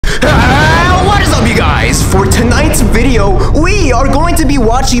guys, for tonight's video, we are going to be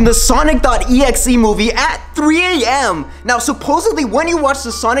watching the Sonic.exe movie at 3 a.m. Now, supposedly, when you watch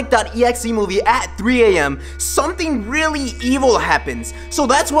the Sonic.exe movie at 3 a.m., something really evil happens. So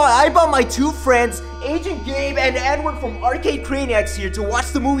that's why I brought my two friends, Agent Gabe and Edward from Arcade Craniacs here to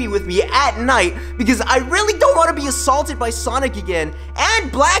watch the movie with me at night, because I really don't want to be assaulted by Sonic again,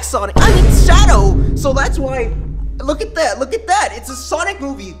 and Black Sonic, I mean Shadow. So that's why, look at that, it's a Sonic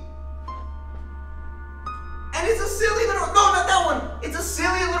movie. And it's a silly little, no, not that one. It's a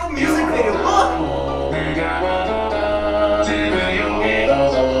silly little music video, look.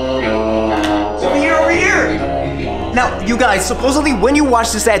 Over here. Now, you guys, supposedly when you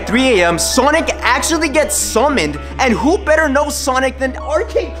watch this at 3 a.m., Sonic actually gets summoned. And who better knows Sonic than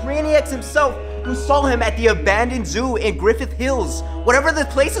Arcade Craniacs himself, who saw him at the abandoned zoo in Griffith Hills. Whatever the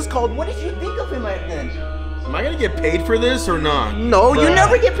place is called, what did you think of him back then? Am I gonna get paid for this or not? No, you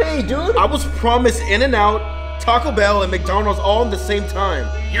never get paid, dude. I was promised In-N-Out, Taco Bell, and McDonald's all at the same time.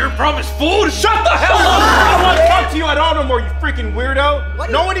 You're promised food? Shut the hell up! I don't want to talk to you at all no more, you freaking weirdo.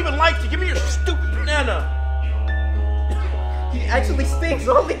 No one even likes you. Give me your stupid banana. He actually stinks.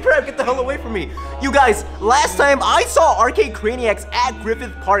 Holy crap, get the hell away from me. You guys, last time I saw Arcade Craniacs at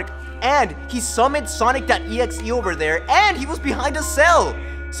Griffith Park, and he summoned Sonic.exe over there, and he was behind a cell.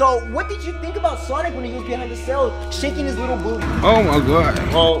 So, what did you think about Sonic when he was behind the cell, shaking his little booty? Oh my god.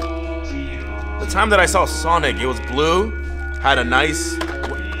 Well, the time that I saw Sonic, it was blue, had a nice...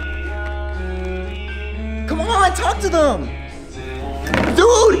 Come on, talk to them!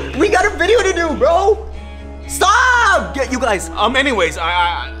 Dude, we got a video to do, bro! Stop! You guys... Anyways,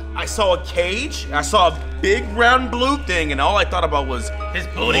 I saw a cage, I saw a big round blue thing, and all I thought about was his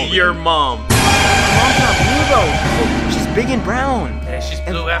booty. Your mom. Mom's not blue, though. She's big and brown. Yeah, she's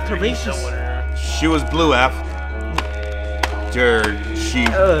blue after racial. She was blue after... She...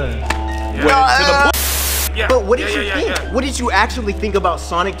 Yeah, but what did you think? Yeah. What did you actually think about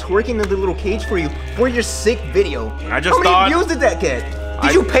Sonic twerking in the little cage for you for your sick video? I just thought... How many views did that get?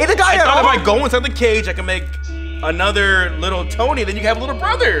 Did you pay the guy at all? I thought if I go inside the cage, I can make another little Tony, then you can have a little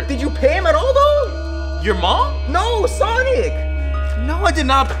brother. Did you pay him at all, though? Your mom? No, Sonic. No, I did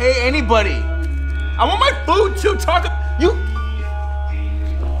not pay anybody. I want my food too.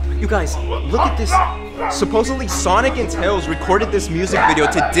 You guys, look at this. Supposedly Sonic and Tails recorded this music video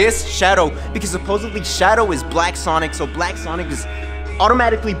to diss Shadow because supposedly Shadow is Black Sonic, so Black Sonic is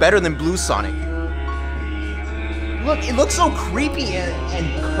automatically better than Blue Sonic. Look, it looks so creepy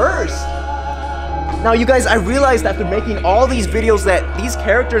and cursed. Now you guys, I realized after making all these videos that these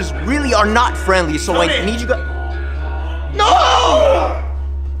characters really are not friendly, so I need you guys... No!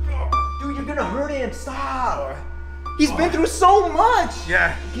 Dude, you're gonna hurt him, stop! He's been through so much!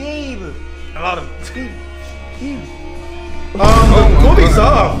 Yeah. Gabe! A lot of... Gabe. Movie's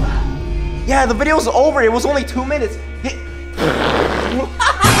off! Yeah, the video's over, it was only 2 minutes.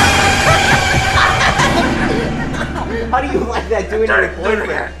 How do you like that doing to your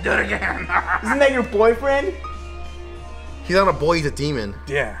boyfriend? Do it again. Isn't that your boyfriend? He's not a boy, he's a demon.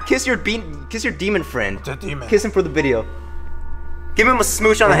 Yeah. Kiss your demon friend. It's a demon. Kiss him for the video. Give him a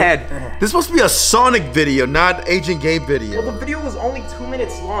smooch on the head. This is supposed to be a Sonic video, not Agent Gabe video. Well, the video was only 2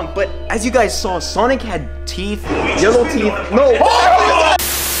 minutes long, but as you guys saw, Sonic had teeth, yellow teeth. No!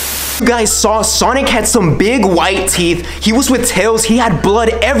 You guys saw Sonic had some big white teeth. He was with Tails. He had blood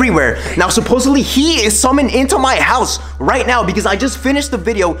everywhere. Now, supposedly, he is summoned into my house right now because I just finished the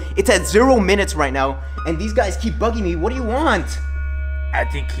video. It's at 0 minutes right now, and these guys keep bugging me. What do you want? I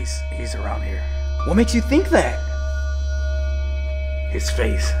think he's around here. What makes you think that? His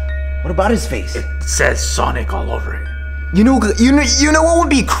face. What about his face? It says Sonic all over it. You know what would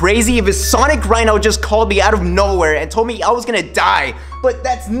be crazy if his Sonic Rhino just called me out of nowhere and told me I was gonna die. But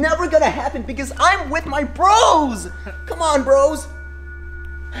that's never gonna happen because I'm with my bros. Come on, bros.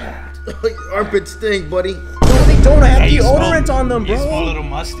 Your armpits stink, buddy. No, they don't have deodorant on them, bro. You smell a little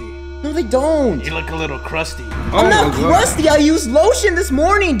musty. No, they don't. You look a little crusty. I'm not crusty. I used lotion this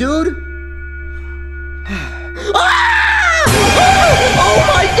morning, dude. Oh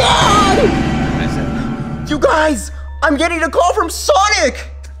my god! You guys, I'm getting a call from Sonic!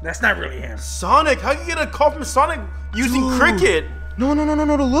 That's not really him. Sonic? How can you get a call from Sonic using Cricket? No,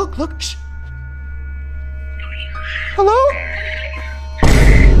 look, shh. Hello?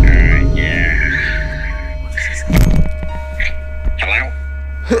 Yeah. Hello?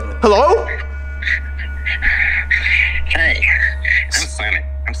 Hello? Hey, I'm Sonic.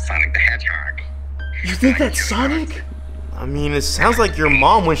 I'm Sonic the Hedgehog. You think that's Sonic? I mean, it sounds like your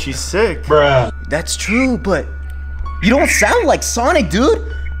mom when she's sick. Bruh. That's true, but you don't sound like Sonic,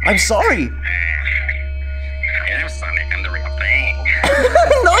 dude. I'm sorry. Yeah, I'm Sonic. I'm the real thing.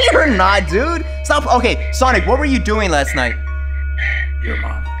 No, you're not, dude. Stop. Okay, Sonic, what were you doing last night? Your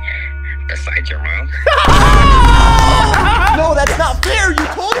mom. Besides your mom? No, that's not fair. You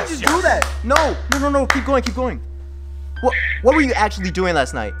told him to do that. No. Keep going. What were you actually doing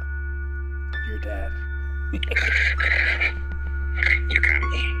last night? Your dad. You got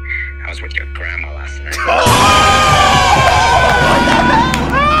me. I was with your grandma last night. It's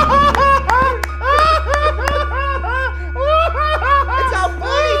not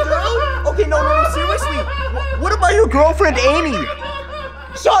funny, dude. Okay, no, seriously. What about your girlfriend, Amy?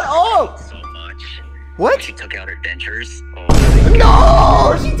 Shut up. So much. What? She took out her dentures. Oh,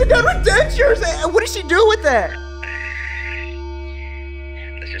 No, she took out her dentures. What did she do with that?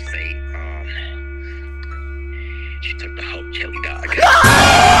 let's just say, she took the whole chili dog.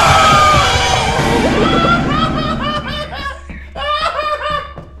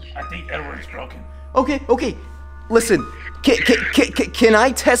 I think Edward's broken. Okay. Listen, can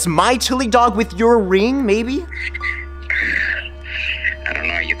I test my chili dog with your ring, maybe? I don't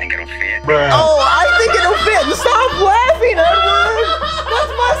know. You think it'll fit? Oh, I think it'll fit. Stop laughing, Edward.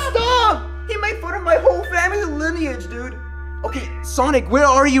 That's messed up. He made fun of my whole family lineage, dude. Okay, Sonic, where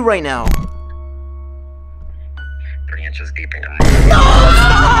are you right now? 3 inches deep in your mouth. No,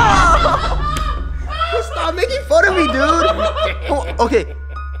 stop! Stop making fun of me, dude. Oh, okay,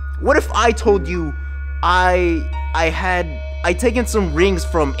 what if I told you I'd taken some rings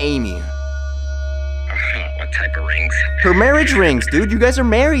from Amy? What type of rings? Her marriage rings, dude. You guys are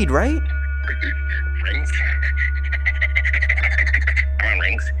married, right? Rings? I want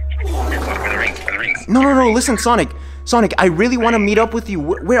rings. For the rings. No. Listen, Sonic, I really want to meet up with you.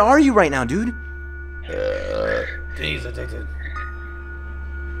 Where are you right now, dude? He's addicted.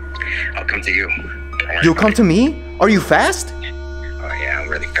 I'll come to you. You'll come to me? Are you fast? Oh yeah, I'm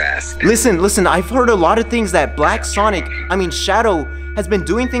really fast. Listen, I've heard a lot of things that Shadow has been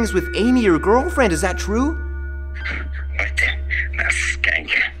doing things with Amy, your girlfriend. Is that true? What? That's skank.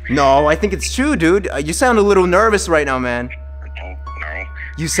 No, I think it's true, dude. You sound a little nervous right now, man. No.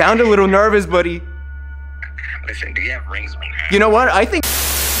 You sound a little nervous, buddy. Listen, do you have rings right now? You know what? I think...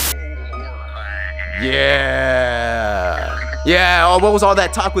 Yeah, oh, what was all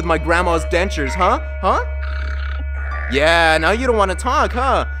that talk with my grandma's dentures, huh? Yeah, now you don't want to talk,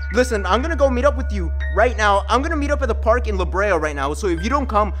 huh? Listen, I'm gonna go meet up with you right now. I'm gonna meet up at the park in La Brea right now, so if you don't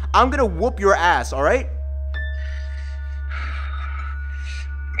come, I'm gonna whoop your ass, alright?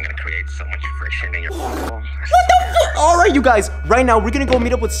 I'm gonna create so much friction in your... Alright, you guys, right now we're gonna go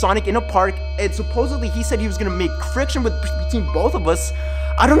meet up with Sonic in a park, and supposedly he said he was gonna make friction between both of us.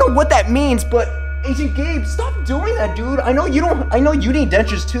 I don't know what that means, but Agent Gabe, stop doing that, dude. I know you need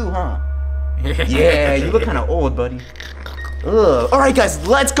dentures too, huh? Yeah, you look kind of old, buddy. Ugh. Alright guys,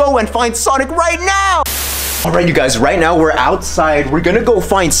 let's go and find Sonic right now! Alright you guys, right now we're outside. We're gonna go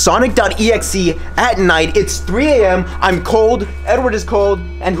find Sonic.exe at night. It's 3 a.m. I'm cold, Edward is cold,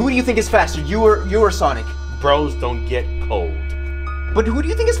 and who do you think is faster, you or Sonic? Bros don't get cold. But who do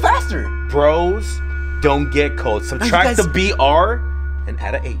you think is faster? Bros don't get cold. Subtract the BR and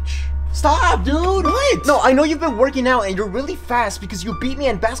add a H. Stop, dude! What? No, I know you've been working out and you're really fast because you beat me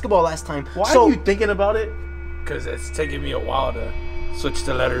in basketball last time. Why are you thinking about it? Because it's taking me a while to switch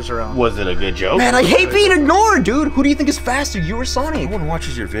the letters around. Was it a good joke? Man, I hate being ignored, dude! Who do you think is faster, you or Sonic? No one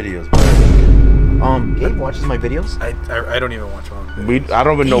watches your videos, Gabe watches my videos? I don't even watch one. I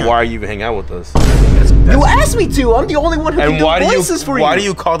don't even know Damn. why you even hang out with us. You asked me to! I'm the only one who can do voices for you! Why do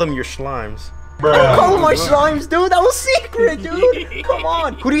you call them your slimes? I don't call them my slimes, dude! That was secret, dude! Come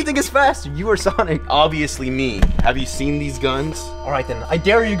on! Who do you think is faster, you or Sonic? Obviously me. Have you seen these guns? Alright then, I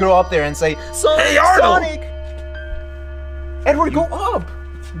dare you to go up there and say, Sonic, Hey, Arnold! Sonic! Edward, go up!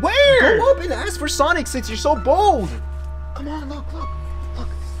 Where? Go up and ask for Sonic since you're so bold! Come on, look.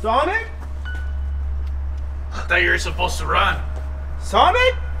 Sonic? I thought you were supposed to run.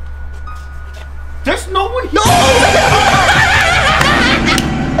 Sonic? There's no one here. No!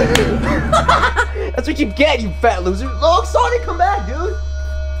 That's what you get, you fat loser. Look, Sonic, come back, dude.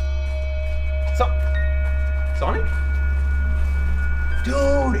 Sonic?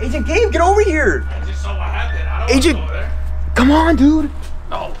 Dude, Agent Gabe, get over here. I just saw what happened. I don't Agent, know over there. come on, dude.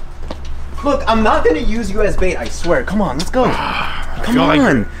 No. Look, I'm not gonna use you as bait, I swear. Come on, let's go. Come feel like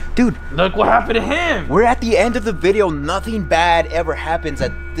on, dude. Look what happened to him. We're at the end of the video. Nothing bad ever happens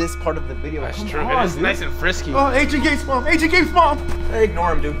at this part of the video. That's Come true. on, It's dude. nice and frisky. Oh, Agent Gabe's mom. Agent Gabe's mom. Hey,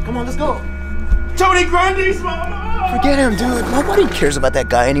 ignore him, dude. Come on, let's go. Tony Grande's mom. Forget him, dude. Nobody cares about that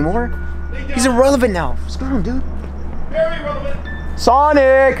guy anymore. He's irrelevant now. Screw him, dude. Very relevant.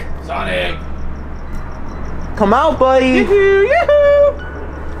 Sonic! Sonic. Come out, buddy.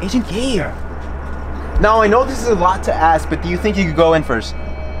 Yoo-hoo. Agent Gabe. Now, I know this is a lot to ask, but do you think you could go in first?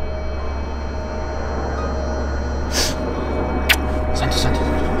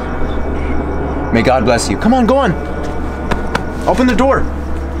 May God bless you. Come on, go on. Open the door.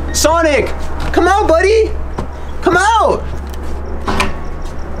 Sonic! Come out, buddy! Come out!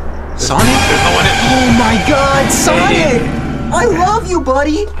 Sonic? There's no one in. Oh my God, Sonic! I love you,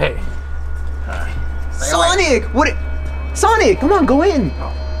 buddy! Hey. Sonic! What? Sonic, come on, go in!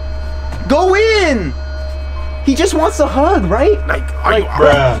 Go in! He just wants a hug, right?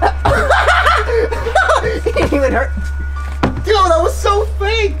 He didn't even hurt. Dude, that was so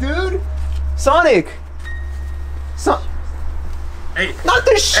fake, dude! Sonic! Hey. Not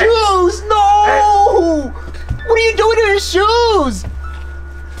the shoes! No! What are you doing to his shoes?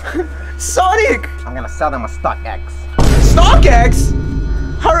 Sonic! I'm gonna sell them a StockX. StockX?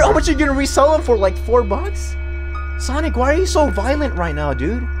 How much are you gonna resell them for? Like $4? Sonic, why are you so violent right now,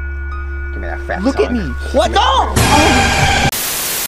 dude? Give me that fat Look at Sonic. me. What? No! Oh.